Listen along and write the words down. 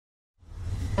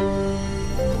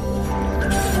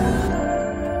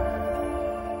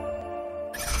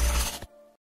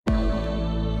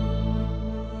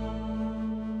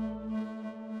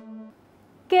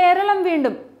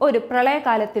വീണ്ടും ഒരു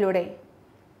പ്രളയകാലത്തിലൂടെ.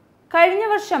 കഴിഞ്ഞ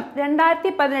വർഷം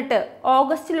 2018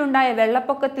 ഓഗസ്റ്റിലുണ്ടായ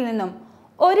വെള്ളപ്പൊക്കത്തിൽ നിന്നും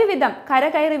ഒരുവിധം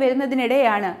കരകയറി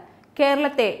വരുന്നതിനിടെയാണ്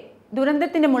കേരളത്തെ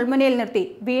ദുരന്തത്തിന്റെ മുൾമുനയിൽ നിർത്തി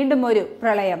വീണ്ടും ഒരു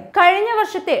പ്രളയം. കഴിഞ്ഞ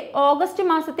വർഷത്തെ ഓഗസ്റ്റ്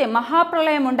മാസത്തെ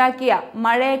മഹാപ്രളയം ഉണ്ടാക്കിയ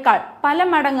മഴയേക്കാൾ പല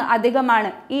മടങ്ങ് അധികമാണ്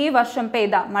ഈ വർഷം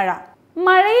പെയ്ത മഴ.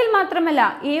 മഴയിൽ മാത്രമല്ല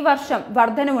ഈ വർഷം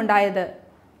വർധനവുണ്ടായത്.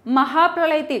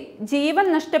 മഹാപ്രളയത്തിൽ ജീവൻ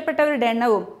നഷ്ടപ്പെട്ടവരുടെ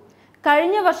എണ്ണവും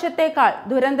കഴിഞ്ഞ വർഷത്തേക്കാൾ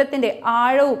ദുരന്തത്തിന്റെ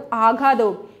ആഴവും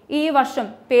ആഘാതവും ഈ വർഷം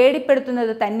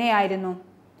പേടിപ്പെടുത്തുന്നത് തന്നെയായിരുന്നു.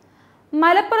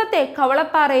 മലപ്പുറത്തെ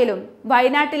കവളപ്പാറയിലും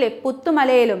വയനാട്ടിലെ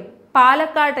പുത്തുമലയിലും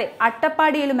പാലക്കാട്ടെ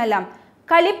അട്ടപ്പാടിയിലുമെല്ലാം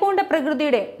കലിപ്പൂണ്ട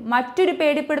പ്രകൃതിയുടെ മറ്റൊരു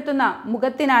പേടിപ്പെടുത്തുന്ന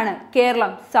മുഖത്തിനാണ്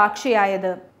കേരളം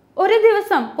സാക്ഷിയായത്. ഒരു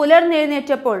ദിവസം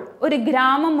പുലർന്നെഴുന്നേറ്റപ്പോൾ ഒരു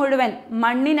ഗ്രാമം മുഴുവൻ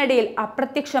മണ്ണിനടിയിൽ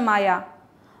അപ്രത്യക്ഷമായ,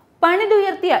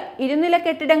 പണിതുയർത്തിയ ഇരുനില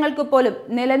കെട്ടിടങ്ങൾക്ക് പോലും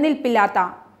നിലനിൽപ്പില്ലാത്ത,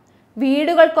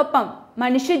 വീടുകൾക്കൊപ്പം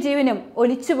മനുഷ്യജീവനും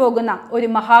ഒലിച്ചുപോകുന്ന ഒരു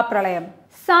മഹാപ്രളയം.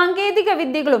 സാങ്കേതിക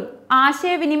വിദ്യകളും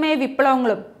ആശയവിനിമയ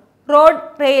വിപ്ലവങ്ങളും റോഡ്,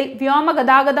 റെയിൽ,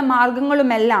 വ്യോമഗതാഗത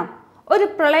മാർഗങ്ങളുമെല്ലാം ഒരു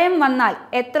പ്രളയം വന്നാൽ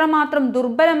എത്രമാത്രം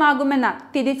ദുർബലമാകുമെന്ന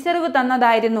തിരിച്ചറിവ്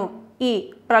തന്നതായിരുന്നു ഈ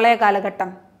പ്രളയകാലഘട്ടം.